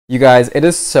You guys, it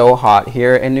is so hot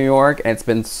here in New York and it's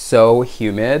been so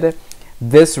humid.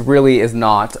 This really is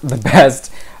not the best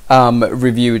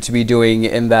review to be doing,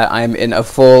 in that I'm in a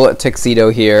full tuxedo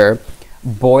here,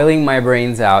 boiling my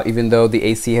brains out, even though the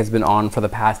AC has been on for the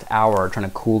past hour trying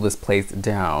to cool this place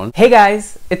down. Hey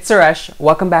guys, it's Suresh.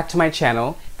 Welcome back to my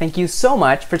channel. Thank you so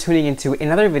much for tuning into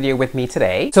another video with me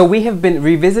today. So we have been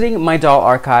revisiting my doll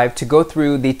archive to go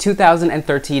through the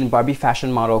 2013 Barbie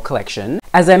fashion model collection.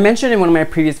 As I mentioned in one of my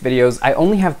previous videos, I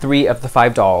only have 3 of the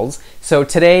 5 dolls. So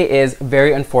today is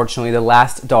very unfortunately the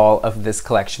last doll of this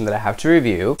collection that I have to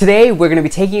review. Today we're going to be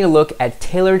taking a look at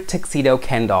tailored Tuxedo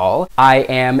Ken doll. I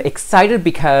am excited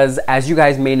because, as you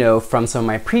guys may know from some of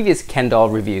my previous Ken doll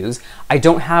reviews, I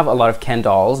don't have a lot of Ken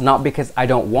dolls, not because I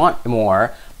don't want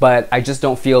more, but I just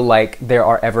don't feel like there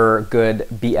are ever good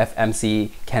BFMC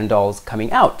Ken dolls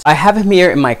coming out. I have him here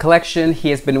in my collection.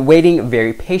 He has been waiting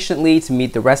very patiently to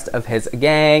meet the rest of his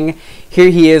gang.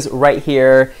 Here he is right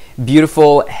here.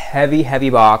 Beautiful, heavy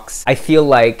box. I feel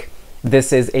like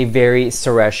this is a very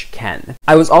Suresh Ken.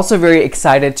 I was also very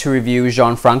excited to review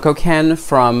Gianfranco Ken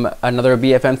from another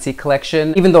BFMC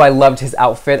collection. Even though I loved his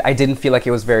outfit, I didn't feel like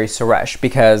it was very Suresh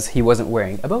because he wasn't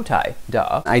wearing a bow tie,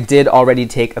 duh. I did already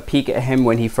take a peek at him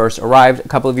when he first arrived a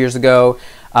couple of years ago,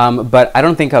 but I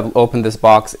don't think I've opened this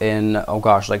box in, oh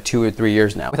gosh, like 2 or 3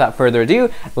 years now. Without further ado,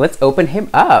 let's open him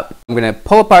up. I'm gonna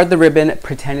pull apart the ribbon,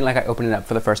 pretending like I opened it up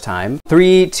for the first time.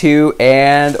 3, 2,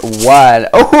 and 1.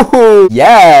 Oh,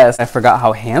 yes! I forgot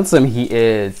how handsome he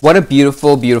is. What a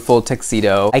beautiful, beautiful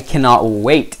tuxedo. I cannot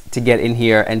wait to get in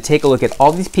here and take a look at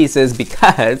all these pieces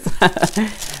because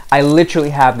I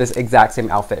literally have this exact same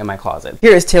outfit in my closet.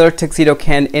 Here is tailored Tuxedo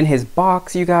Ken in his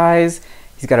box, you guys.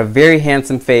 He's got a very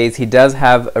handsome face. He does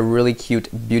have a really cute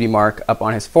beauty mark up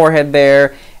on his forehead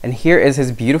there. And here is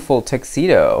his beautiful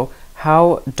tuxedo.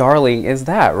 How darling is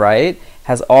that, right?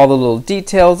 Has all the little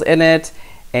details in it.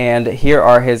 And here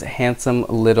are his handsome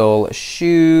little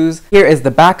shoes. Here is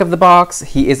the back of the box.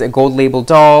 He is a gold label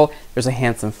doll. There's a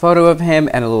handsome photo of him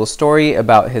and a little story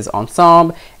about his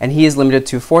ensemble. And he is limited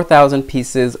to 4,000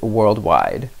 pieces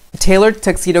worldwide. Tailored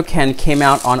Tuxedo Ken came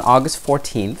out on August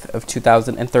 14th of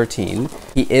 2013.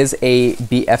 He is a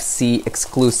BFC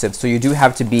exclusive, so you do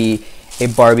have to be a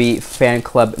Barbie fan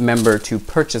club member to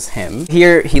purchase him.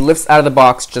 Here he lifts out of the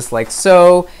box just like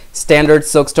so. Standard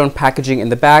silkstone packaging in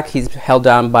the back. He's held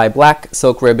down by black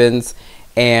silk ribbons,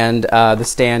 and the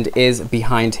stand is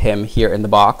behind him here in the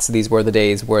box. These were the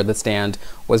days where the stand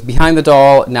was behind the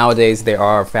doll. Nowadays they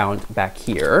are found back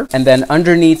here. And then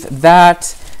underneath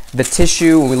that, the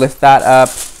tissue, when we lift that up,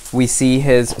 we see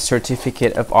his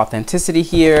certificate of authenticity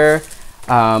here.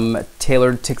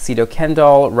 Tailored Tuxedo Ken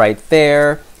doll right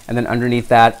there. And then underneath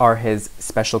that are his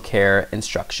special care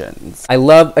instructions. I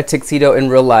love a tuxedo in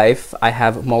real life. I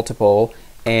have multiple,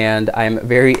 and I'm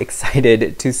very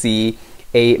excited to see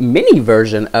a mini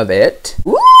version of it.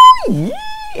 Ooh, yeah.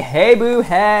 Hey boo,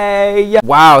 hey.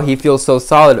 Wow, he feels so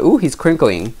solid. Ooh, he's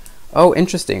crinkling. Oh,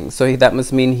 interesting. So that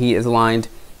must mean he is lined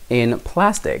in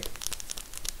plastic.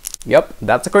 Yep,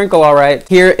 that's a crinkle, all right.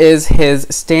 Here is his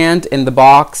stand in the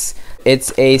box.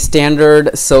 It's a standard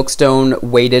silkstone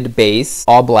weighted base,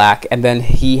 all black, and then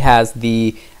he has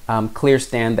the clear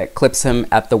stand that clips him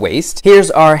at the waist.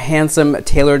 Here's our handsome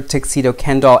tailored Tuxedo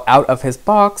Ken doll out of his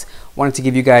box. Wanted to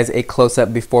give you guys a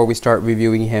close-up before we start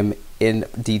reviewing him in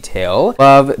detail.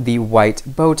 Love the white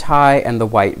bow tie and the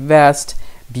white vest.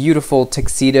 Beautiful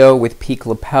tuxedo with peak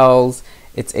lapels.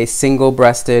 It's a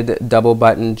single-breasted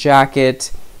double-button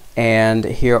jacket, and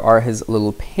here are his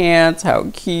little pants.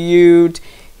 How cute.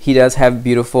 He does have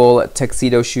beautiful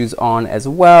tuxedo shoes on as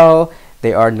well.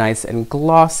 They are nice and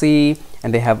glossy,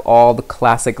 and they have all the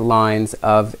classic lines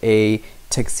of a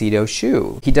tuxedo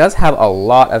shoe. He does have a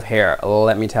lot of hair,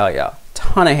 let me tell you.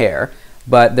 Ton of hair,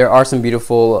 but there are some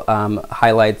beautiful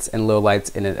highlights and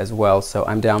lowlights in it as well, so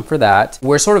I'm down for that.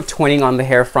 We're sort of twinning on the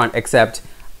hair front, except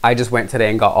I just went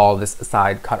today and got all this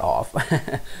side cut off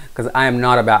because I am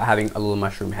not about having a little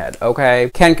mushroom head, okay?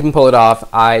 Ken can pull it off,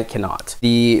 I cannot.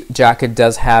 The jacket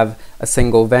does have a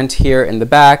single vent here in the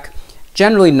back.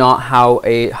 Generally not how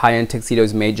a high-end tuxedo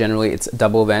is made. Generally it's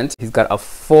double vent. He's got a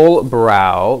full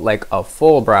brow, like a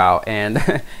full brow,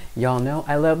 and y'all know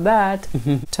I love that.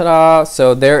 Ta-da!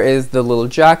 So there is the little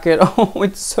jacket. Oh,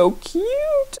 it's so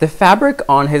cute! The fabric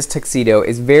on his tuxedo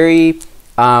is very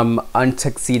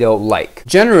untuxedo-like.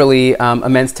 Generally, a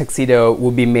men's tuxedo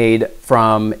will be made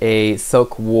from a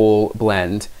silk wool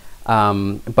blend,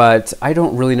 but I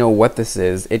don't really know what this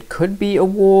is. It could be a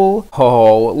wool.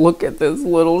 Oh, look at this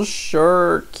little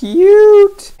shirt,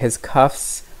 cute! His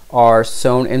cuffs are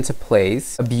sewn into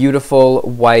place. A beautiful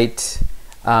white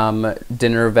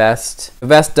dinner vest. The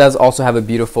vest does also have a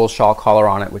beautiful shawl collar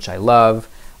on it, which I love.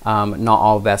 Not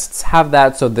all vests have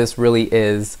that, so this really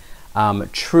is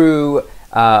true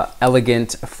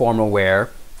elegant formal wear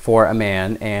for a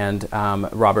man, and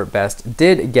Robert Best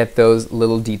did get those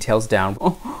little details down.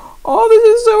 Oh, this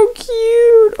is so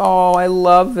cute. Oh, I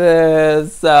love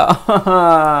this.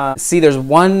 See, there's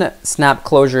one snap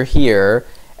closure here,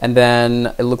 and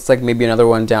then it looks like maybe another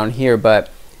one down here, but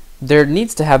there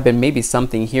needs to have been maybe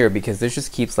something here because this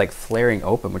just keeps like flaring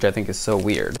open, which I think is so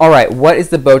weird. All right, what is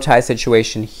the bow tie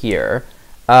situation here?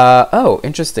 Oh,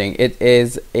 interesting. It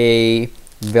is a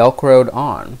Velcroed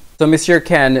on. So Monsieur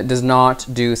Ken does not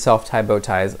do self-tie bow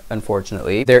ties,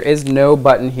 unfortunately. There is no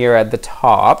button here at the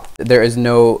top. There is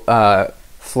no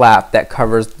flap that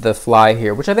covers the fly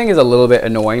here, which I think is a little bit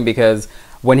annoying because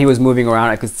when he was moving around,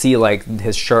 I could see like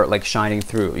his shirt like shining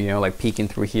through, you know, like peeking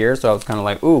through here. So I was kind of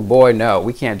like, ooh, boy, no,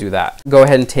 we can't do that. Go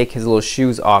ahead and take his little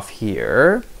shoes off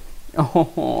here.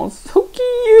 Oh, so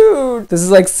cute. This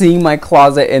is like seeing my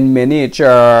closet in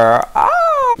miniature. Ah!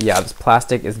 Yeah, this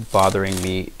plastic is bothering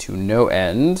me to no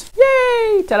end.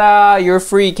 Yay! Ta-da! You're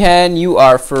free, Ken. You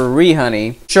are free,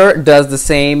 honey. Shirt does the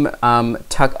same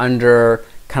tuck under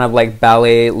kind of like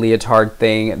ballet leotard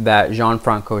thing that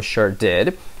Gianfranco's shirt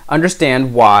did.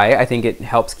 Understand why. I think it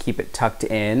helps keep it tucked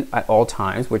in at all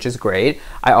times, which is great.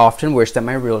 I often wish that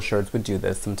my real shirts would do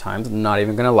this sometimes. I'm not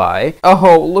even gonna lie.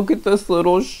 Oh, look at this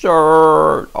little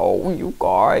shirt. Oh, you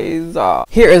guys.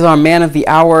 Here is our man of the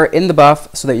hour in the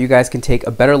buff so that you guys can take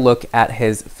a better look at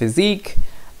his physique.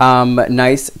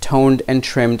 Nice toned and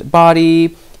trimmed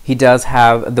body. He does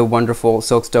have the wonderful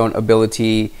silkstone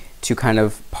ability to kind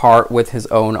of part with his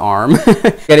own arm.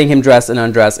 Getting him dressed and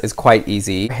undressed is quite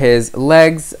easy. His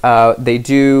legs, they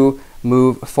do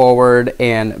move forward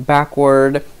and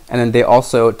backward, and then they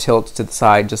also tilt to the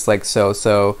side just like so.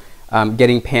 So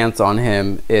getting pants on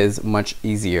him is much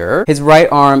easier. His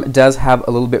right arm does have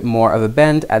a little bit more of a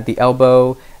bend at the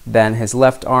elbow than his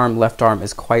left arm. Left arm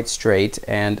is quite straight,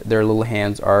 and their little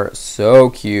hands are so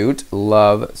cute.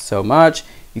 Love so much.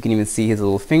 You can even see his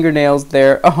little fingernails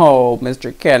there. Oh,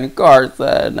 Mr. Ken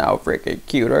Carson, how freaking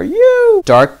cute are you?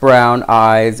 Dark brown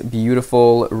eyes,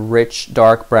 beautiful, rich,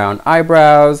 dark brown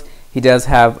eyebrows. He does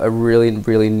have a really,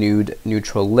 really nude,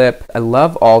 neutral lip. I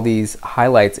love all these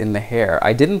highlights in the hair.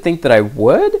 I didn't think that I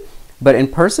would, but in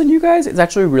person, you guys, it's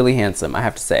actually really handsome, I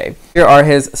have to say. Here are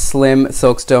his slim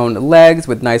silkstone legs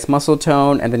with nice muscle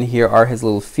tone, and then here are his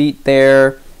little feet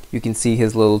there. You can see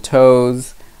his little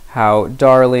toes. How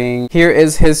darling. Here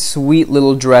is his sweet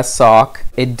little dress sock.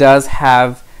 It does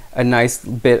have a nice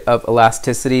bit of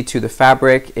elasticity to the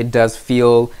fabric. It does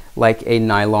feel like a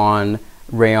nylon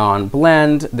rayon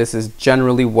blend. This is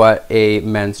generally what a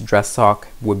men's dress sock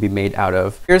would be made out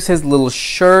of. Here's his little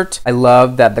shirt. I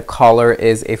love that the collar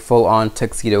is a full-on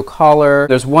tuxedo collar.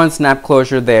 There's one snap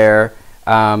closure there.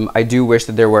 I do wish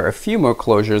that there were a few more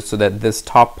closures so that this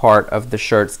top part of the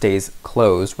shirt stays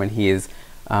closed when he is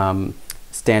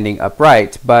standing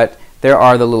upright, but there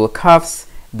are the little cuffs.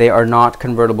 They are not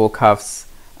convertible cuffs,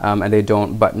 and they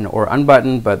don't button or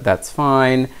unbutton, but that's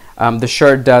fine. The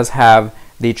shirt does have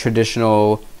the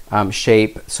traditional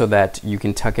shape so that you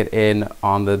can tuck it in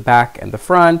on the back and the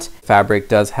front. Fabric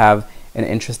does have an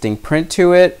interesting print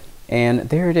to it, and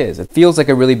there it is. It feels like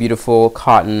a really beautiful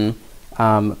cotton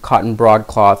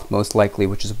broadcloth, most likely,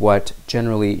 which is what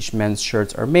generally men's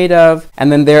shirts are made of.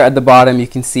 And then there at the bottom, you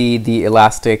can see the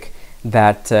elastic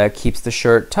that keeps the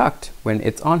shirt tucked when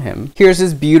it's on him. Here's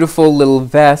his beautiful little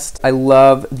vest. I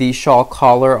love the shawl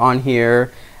collar on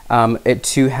here. It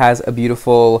too has a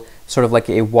beautiful sort of like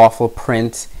a waffle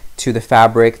print to the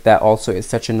fabric that also is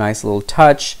such a nice little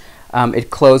touch. It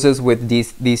closes with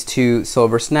these two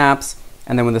silver snaps,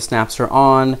 and then when the snaps are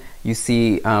on, you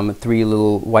see 3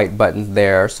 little white buttons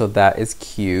there, so that is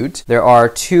cute. There are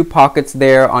 2 pockets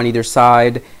there on either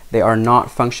side. They are not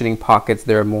functioning pockets.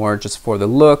 They're more just for the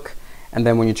look. And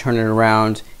then when you turn it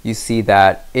around, you see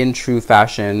that in true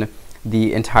fashion,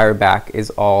 the entire back is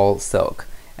all silk.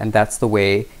 And that's the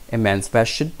way a men's vest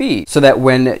should be. So that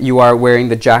when you are wearing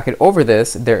the jacket over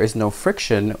this, there is no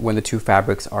friction when the 2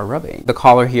 fabrics are rubbing. The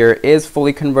collar here is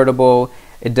fully convertible.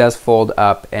 It does fold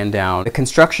up and down. The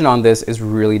construction on this is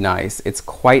really nice. It's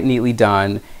quite neatly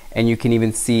done, and you can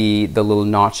even see the little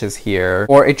notches here.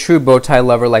 For a true bow tie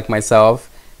lover like myself,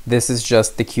 this is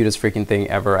just the cutest freaking thing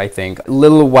ever, I think.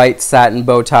 Little white satin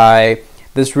bow tie.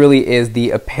 This really is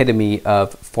the epitome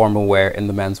of formal wear in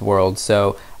the men's world.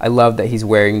 So I love that he's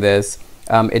wearing this.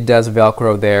 It does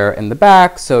Velcro there in the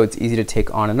back, so it's easy to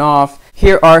take on and off.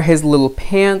 Here are his little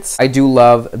pants. I do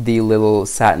love the little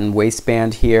satin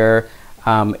waistband here.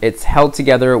 It's held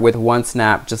together with one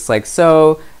snap, just like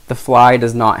so. The fly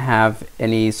does not have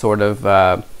any sort of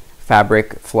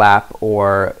fabric flap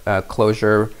or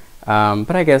closure,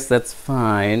 but I guess that's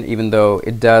fine, even though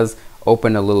it does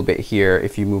open a little bit here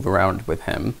if you move around with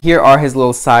him. Here are his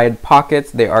little side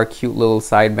pockets. They are cute little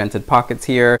side vented pockets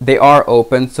here. They are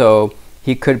open, so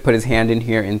he could put his hand in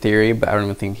here in theory, but I don't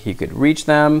even think he could reach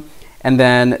them. And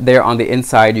then there on the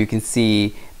inside, you can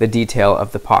see the detail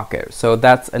of the pocket. So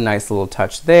that's a nice little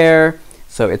touch there.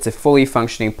 So it's a fully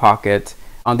functioning pocket.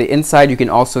 On the inside, you can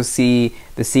also see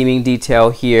the seaming detail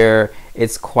here.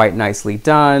 It's quite nicely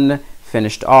done,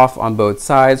 finished off on both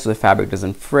sides so the fabric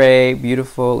doesn't fray.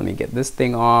 Beautiful. Let me get this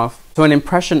thing off. So an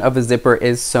impression of a zipper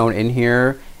is sewn in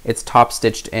here. It's top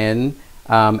stitched in,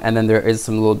 and then there is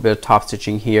some little bit of top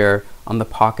stitching here on the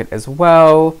pocket as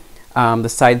well. The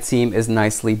side seam is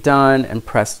nicely done and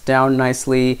pressed down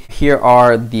nicely. Here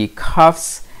are the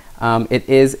cuffs. It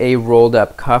is a rolled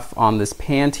up cuff on this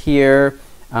pant here.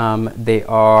 They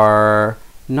are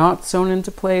not sewn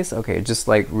into place. Okay, just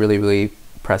like really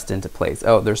pressed into place.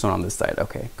 Oh, they're sewn on this side.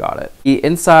 Okay, got it. The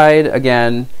inside,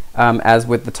 again, as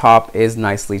with the top, is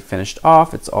nicely finished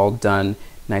off. It's all done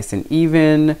nice and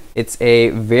even. It's a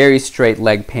very straight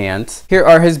leg pant. Here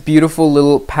are his beautiful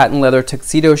little patent leather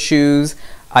tuxedo shoes.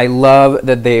 I love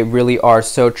that they really are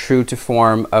so true to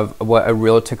form of what a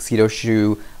real tuxedo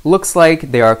shoe looks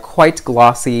like. They are quite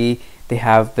glossy. They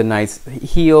have the nice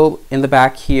heel in the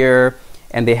back here,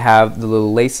 and they have the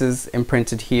little laces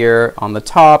imprinted here on the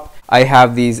top. I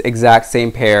have these exact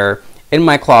same pair in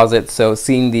my closet, so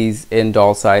seeing these in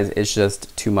doll size is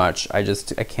just too much. I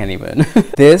can't even.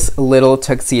 This little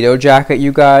tuxedo jacket,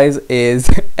 you guys, is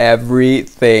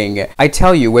everything. I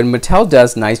tell you, when Mattel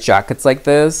does nice jackets like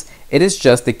this, it is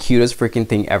just the cutest freaking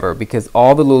thing ever because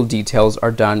all the little details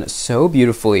are done so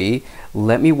beautifully.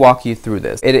 Let me walk you through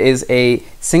this. It is a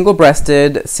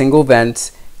single-breasted,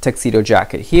 single-vent tuxedo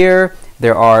jacket here.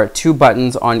 There are 2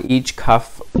 buttons on each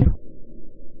cuff,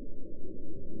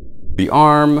 the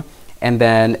arm, and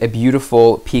then a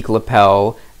beautiful peak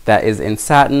lapel that is in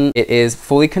satin. It is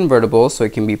fully convertible, so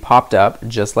it can be popped up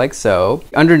just like so.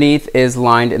 Underneath is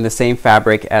lined in the same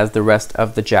fabric as the rest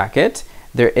of the jacket.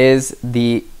 There is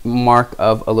the mark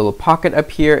of a little pocket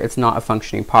up here. It's not a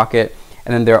functioning pocket.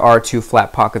 And then there are 2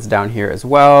 flat pockets down here as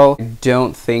well. I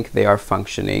don't think they are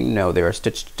functioning. No, they are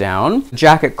stitched down. The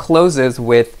jacket closes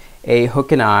with a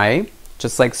hook and eye,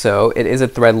 just like so. It is a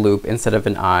thread loop instead of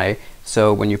an eye.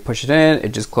 So when you push it in,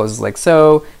 it just closes like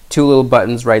so. 2 little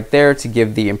buttons right there to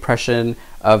give the impression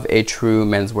of a true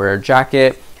menswear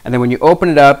jacket. And then when you open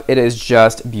it up, it is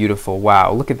just beautiful.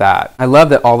 Wow, look at that. I love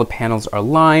that all the panels are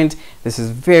lined. This is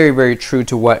very true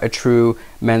to what a true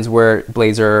menswear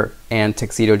blazer and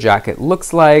tuxedo jacket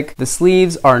looks like. The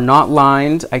sleeves are not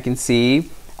lined, I can see.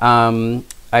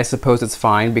 I suppose it's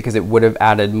fine because it would have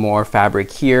added more fabric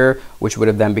here, which would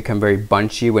have then become very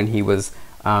bunchy when he was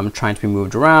trying to be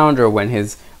moved around, or when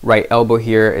his right elbow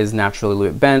here is naturally a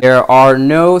little bit bent. There are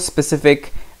no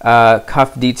specific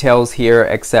cuff details here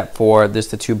except for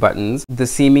just the 2 buttons. The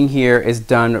seaming here is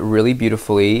done really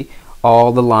beautifully.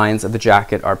 All the lines of the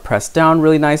jacket are pressed down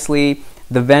really nicely.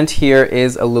 The vent here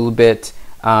is a little bit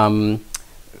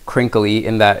crinkly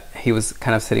in that he was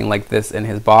kind of sitting like this in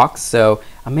his box, so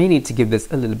I may need to give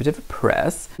this a little bit of a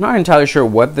press. I'm not entirely sure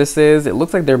what this is. It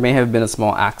looks like there may have been a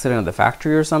small accident at the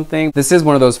factory or something. This is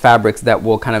one of those fabrics that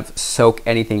will kind of soak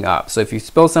anything up. So if you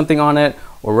spill something on it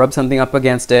or rub something up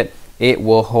against it, it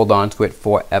will hold on to it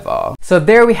forever. So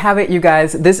there we have it, you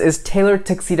guys. This is tailored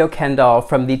Tuxedo Ken doll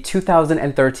from the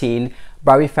 2013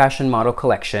 Barbie Fashion Model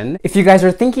Collection. If you guys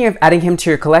are thinking of adding him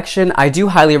to your collection, I do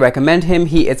highly recommend him.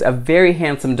 He is a very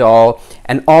handsome doll,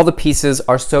 and all the pieces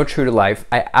are so true to life.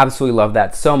 I absolutely love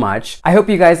that so much. I hope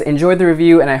you guys enjoyed the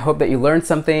review, and I hope that you learned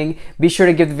something. Be sure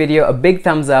to give the video a big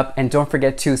thumbs up, and don't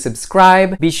forget to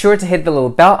subscribe. Be sure to hit the little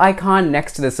bell icon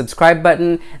next to the subscribe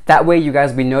button. That way you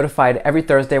guys will be notified every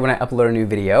Thursday when I upload a new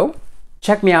video.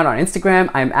 Check me out on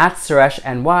Instagram. I'm at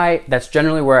SureshNY. That's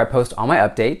generally where I post all my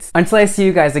updates. Until I see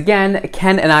you guys again,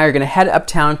 Ken and I are gonna head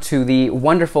uptown to the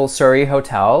wonderful Surrey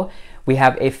Hotel. We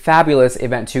have a fabulous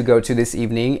event to go to this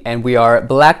evening, and we are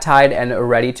black-tied and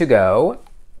ready to go.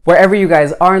 Wherever you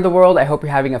guys are in the world, I hope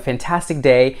you're having a fantastic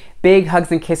day. Big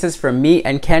hugs and kisses from me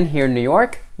and Ken here in New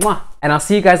York. Mwah! And I'll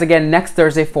see you guys again next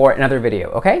Thursday for another video,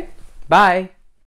 okay? Bye!